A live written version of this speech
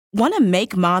Want to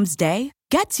make Mom's day?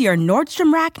 Get to your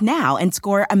Nordstrom Rack now and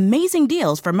score amazing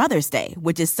deals for Mother's Day,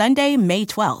 which is Sunday, May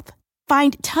 12th.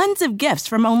 Find tons of gifts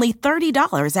from only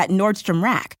 $30 at Nordstrom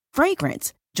Rack.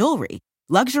 Fragrance, jewelry,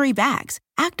 luxury bags,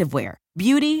 activewear,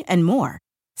 beauty, and more.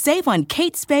 Save on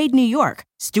Kate Spade New York,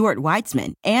 Stuart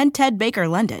Weitzman, and Ted Baker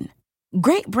London.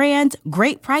 Great brands,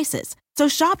 great prices. So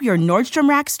shop your Nordstrom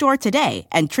Rack store today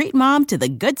and treat Mom to the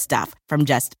good stuff from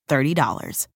just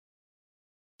 $30.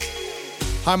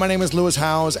 Hi, my name is Lewis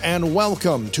Howes, and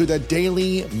welcome to the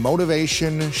Daily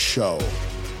Motivation Show.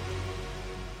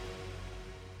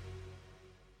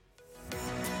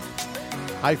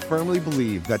 I firmly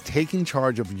believe that taking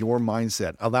charge of your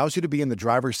mindset allows you to be in the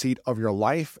driver's seat of your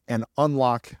life and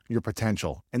unlock your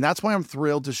potential. And that's why I'm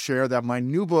thrilled to share that my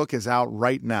new book is out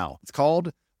right now. It's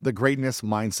called The Greatness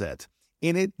Mindset.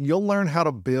 In it, you'll learn how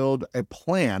to build a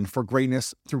plan for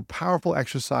greatness through powerful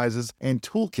exercises and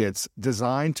toolkits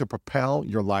designed to propel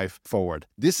your life forward.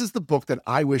 This is the book that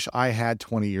I wish I had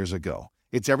 20 years ago.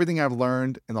 It's everything I've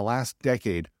learned in the last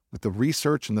decade with the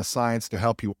research and the science to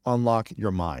help you unlock your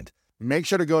mind. Make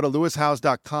sure to go to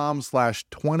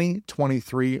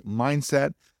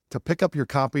lewishowes.com/2023mindset to pick up your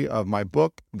copy of my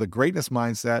book, The Greatness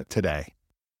Mindset, today.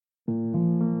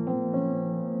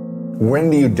 When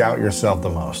do you doubt yourself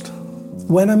the most?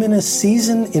 When I'm in a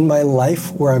season in my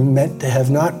life where I'm meant to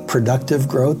have not productive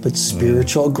growth, but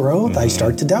spiritual growth, I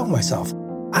start to doubt myself.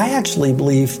 I actually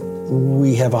believe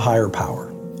we have a higher power.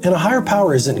 And a higher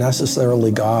power isn't necessarily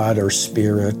God or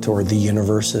spirit or the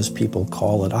universe, as people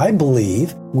call it. I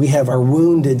believe we have our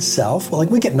wounded self. Well, like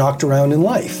we get knocked around in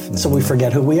life, so we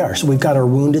forget who we are. So we've got our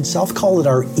wounded self, call it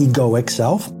our egoic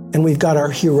self, and we've got our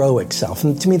heroic self.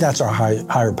 And to me, that's our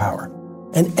higher power.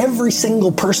 And every single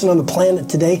person on the planet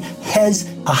today has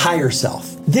a higher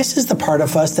self. This is the part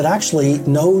of us that actually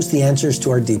knows the answers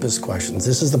to our deepest questions.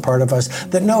 This is the part of us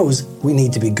that knows we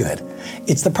need to be good.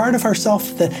 It's the part of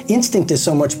ourself that instinct is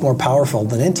so much more powerful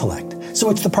than intellect. So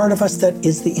it's the part of us that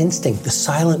is the instinct, the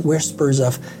silent whispers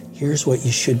of, here's what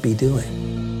you should be doing.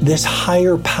 This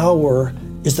higher power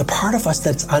is the part of us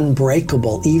that's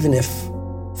unbreakable, even if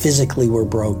physically we're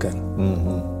broken.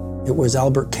 It was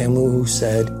Albert Camus who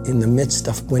said, in the midst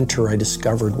of winter, I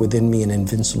discovered within me an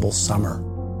invincible summer.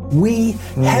 We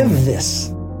have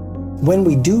this. When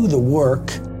we do the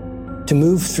work to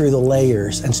move through the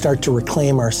layers and start to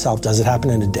reclaim ourselves, does it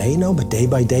happen in a day? No, but day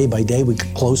by day by day, we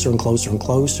get closer and closer and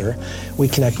closer. We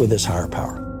connect with this higher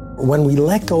power. When we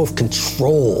let go of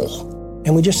control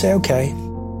and we just say, okay,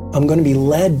 I'm going to be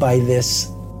led by this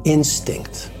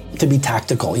instinct to be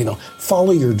tactical,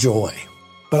 follow your joy.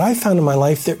 But I found in my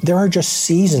life there are just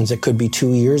seasons. It could be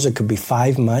 2 years, it could be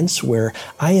 5 months where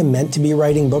I am meant to be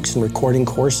writing books and recording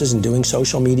courses and doing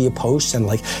social media posts and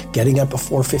like getting up at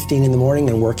 4:15 in the morning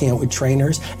and working out with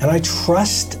trainers. And I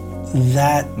trust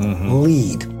that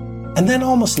lead. And then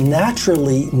almost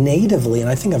naturally, natively, and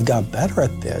I think I've got better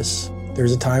at this,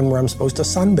 there's a time where I'm supposed to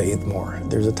sunbathe more.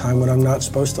 There's a time when I'm not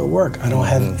supposed to work. I don't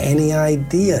have any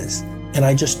ideas. And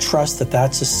I just trust that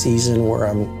that's a season where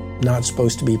I'm not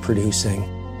supposed to be producing.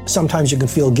 Sometimes you can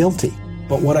feel guilty.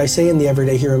 But what I say in the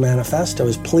Everyday Hero Manifesto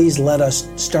is please let us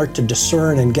start to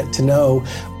discern and get to know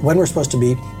when we're supposed to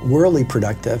be worldly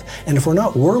productive. And if we're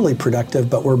not worldly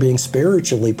productive, but we're being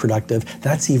spiritually productive,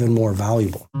 that's even more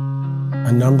valuable.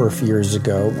 A number of years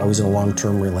ago, I was in a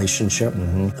long-term relationship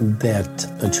that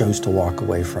I chose to walk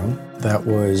away from. That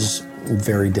was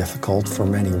very difficult for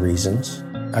many reasons.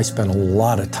 I spent a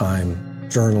lot of time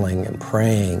journaling and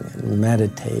praying and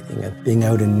meditating and being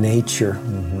out in nature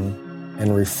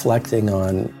and reflecting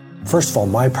on, first of all,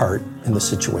 my part in the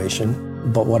situation,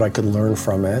 but what I could learn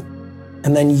from it,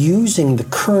 and then using the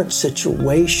current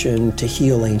situation to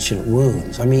heal ancient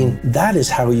wounds. I mean, that is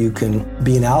how you can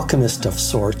be an alchemist of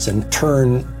sorts and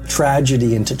turn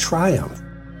tragedy into triumph.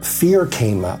 Fear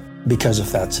came up because of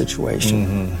that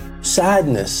situation.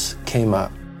 Sadness came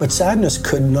up. But sadness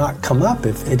could not come up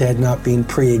if it had not been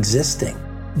pre-existing.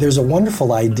 There's a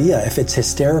wonderful idea. If it's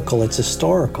hysterical, it's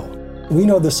historical. We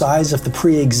know the size of the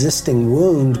pre-existing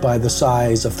wound by the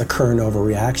size of the current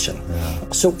overreaction.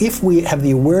 So if we have the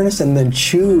awareness and then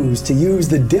choose to use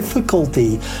the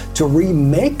difficulty to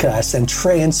remake us and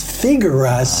transfigure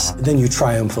us, then you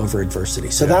triumph over adversity.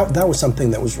 So that was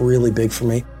something that was really big for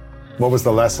me. What was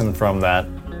the lesson from that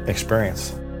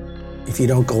experience? If you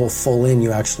don't go full in,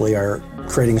 you actually are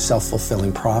creating a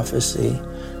self-fulfilling prophecy.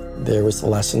 There was the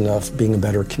lesson of being a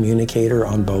better communicator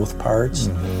on both parts.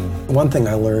 One thing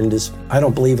I learned is I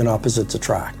don't believe in opposites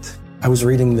attract. I was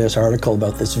reading this article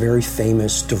about this very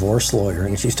famous divorce lawyer,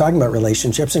 and she was talking about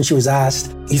relationships, and she was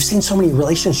asked, you've seen so many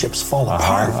relationships fall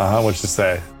apart. What'd she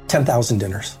say? 10,000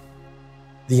 dinners.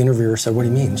 The interviewer said, what do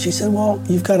you mean? She said, well,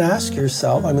 you've got to ask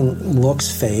yourself, looks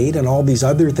fade and all these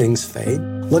other things fade.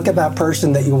 Look at that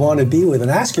person that you want to be with and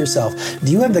ask yourself,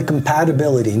 do you have the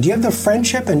compatibility? And do you have the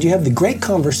friendship? And do you have the great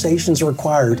conversations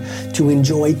required to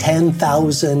enjoy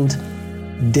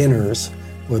 10,000 dinners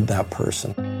with that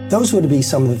person? Those would be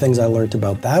some of the things I learned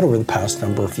about that over the past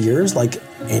number of years. Like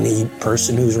any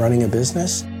person who's running a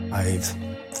business, I've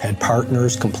had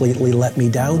partners completely let me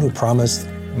down who promised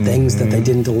things that they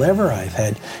didn't deliver. I've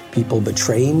had people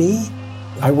betray me.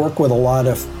 I work with a lot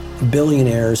of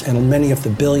billionaires, and many of the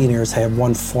billionaires have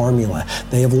one formula.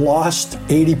 They have lost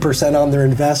 80% on their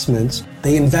investments.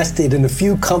 They invested in a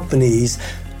few companies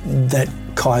that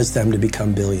caused them to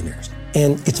become billionaires.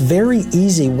 And it's very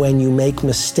easy when you make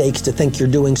mistakes to think you're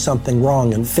doing something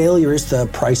wrong. And failure is the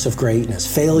price of greatness.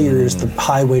 Failure is the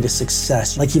highway to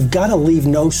success. Like, you've got to leave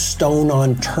no stone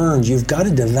unturned. You've got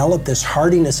to develop this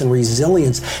hardiness and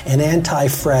resilience and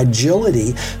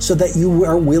anti-fragility so that you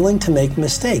are willing to make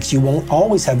mistakes. You won't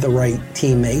always have the right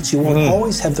teammates. You won't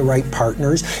always have the right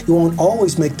partners. You won't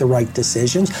always make the right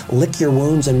decisions. Lick your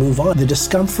wounds and move on. The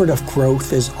discomfort of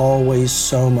growth is always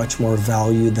so much more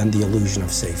valued than the illusion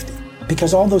of safety.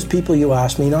 Because all those people you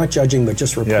asked me, not judging but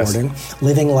just reporting,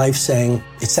 living life saying,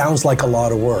 it sounds like a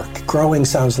lot of work. Growing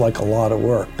sounds like a lot of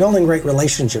work. Building great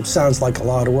relationships sounds like a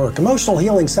lot of work. Emotional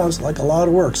healing sounds like a lot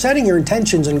of work. Setting your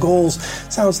intentions and goals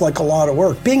sounds like a lot of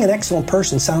work. Being an excellent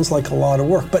person sounds like a lot of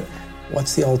work. But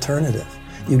what's the alternative?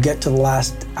 You get to the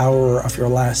last hour of your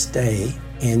last day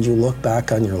and you look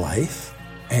back on your life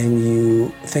and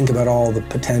you think about all the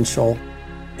potential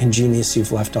and genius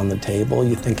you've left on the table.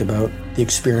 You think about the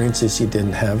experiences you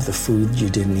didn't have, the food you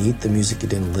didn't eat, the music you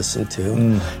didn't listen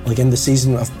to. Like in the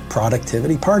season of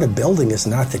productivity, part of building is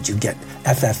not that you get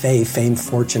FFA, fame,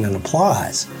 fortune, and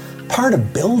applause. Part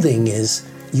of building is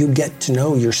you get to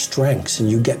know your strengths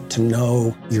and you get to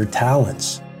know your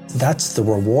talents. That's the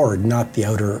reward, not the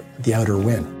outer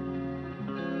win.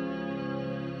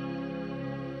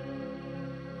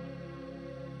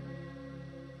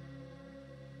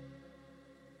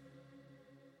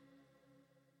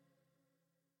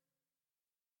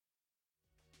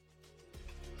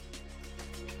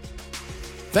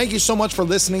 Thank you so much for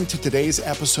listening to today's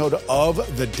episode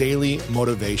of The Daily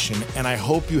Motivation, and I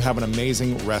hope you have an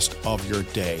amazing rest of your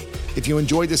day. If you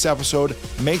enjoyed this episode,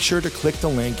 make sure to click the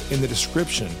link in the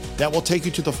description. That will take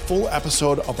you to the full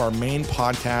episode of our main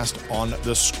podcast on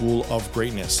the School of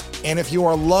Greatness. And if you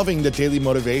are loving The Daily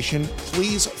Motivation,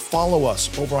 please follow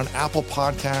us over on Apple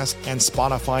Podcasts and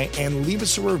Spotify, and leave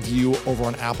us a review over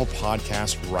on Apple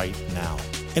Podcasts right now.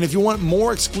 And if you want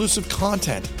more exclusive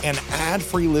content and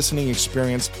ad-free listening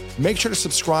experience, make sure to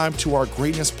subscribe to our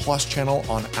Greatness Plus channel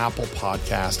on Apple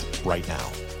Podcast right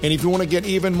now. And if you want to get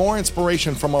even more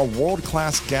inspiration from our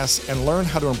world-class guests and learn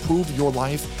how to improve your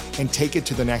life and take it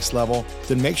to the next level,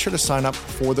 then make sure to sign up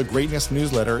for the Greatness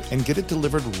newsletter and get it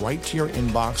delivered right to your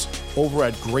inbox over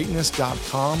at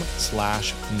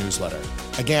greatness.com/newsletter.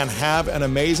 Again, have an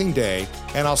amazing day,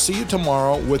 and I'll see you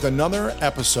tomorrow with another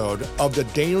episode of the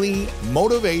Daily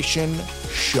Motivation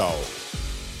Show.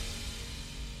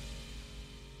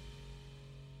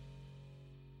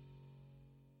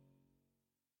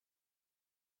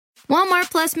 Walmart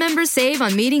Plus members save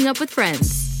on meeting up with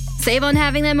friends. Save on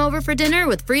having them over for dinner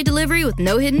with free delivery with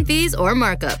no hidden fees or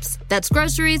markups. That's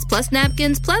groceries, plus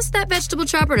napkins, plus that vegetable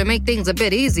chopper to make things a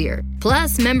bit easier.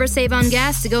 Plus, members save on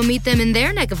gas to go meet them in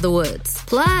their neck of the woods.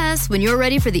 Plus, when you're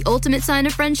ready for the ultimate sign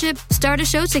of friendship, start a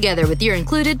show together with your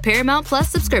included Paramount Plus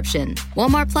subscription.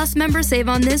 Walmart Plus members save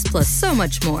on this plus so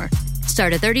much more.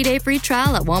 Start a 30-day free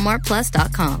trial at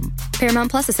walmartplus.com.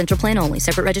 Paramount Plus Essential Plan only.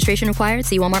 Separate registration required.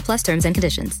 See Walmart Plus terms and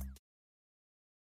conditions.